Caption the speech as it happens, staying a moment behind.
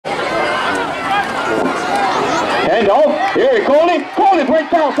Hand off. Here, Corley. Corley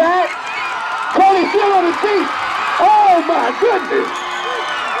breaks outside. Corley still on his feet. Oh my goodness.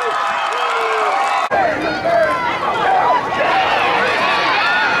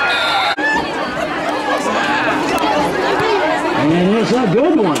 And it's a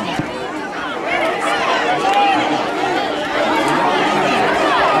good one.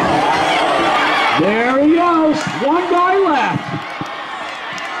 There he goes. One guy left.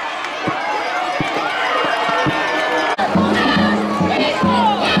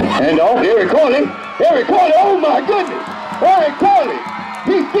 And off, Eric Corley. Eric Corley, oh my goodness. Eric Corley.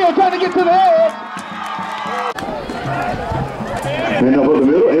 He's still trying to get to the edge. And up in the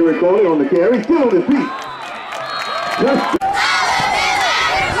middle, Eric Corley on the carry, still on his feet. Just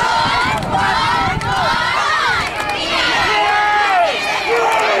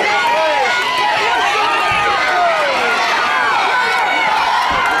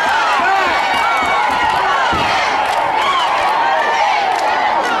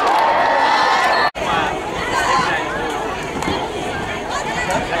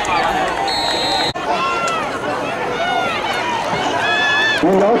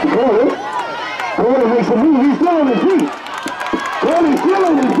and off to Corley. Corley makes a move. He's still on his feet. Corley's still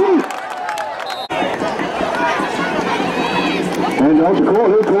on his feet. And off to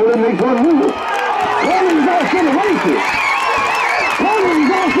Corley. Corley makes one move. Corley's off to the races.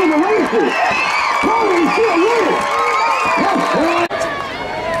 Corley's off to the races. Corley's still winning.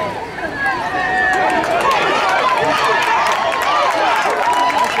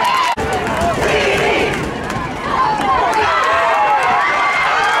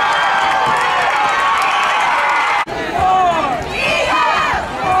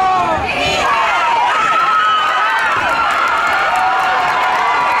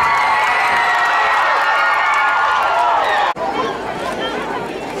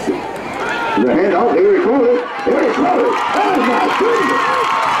 The hand out, Eric Corley. Eric Corley. Oh my goodness.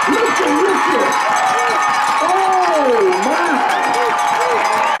 Listen. Oh my.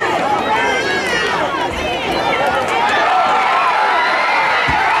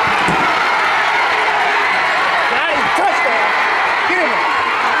 Touchdown. Get him.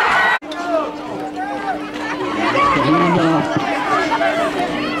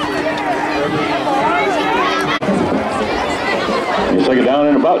 You take it down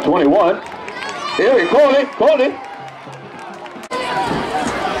in about 21. Eric Corley.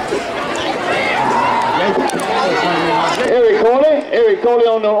 Eric Corley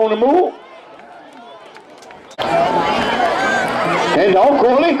on the move. Hand off,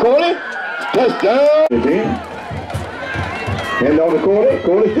 Corley. Touchdown. Hand on to Corley.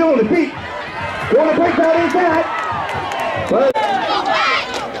 Corley still on the feet. Corley breaks out inside. But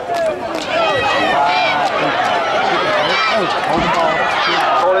oh,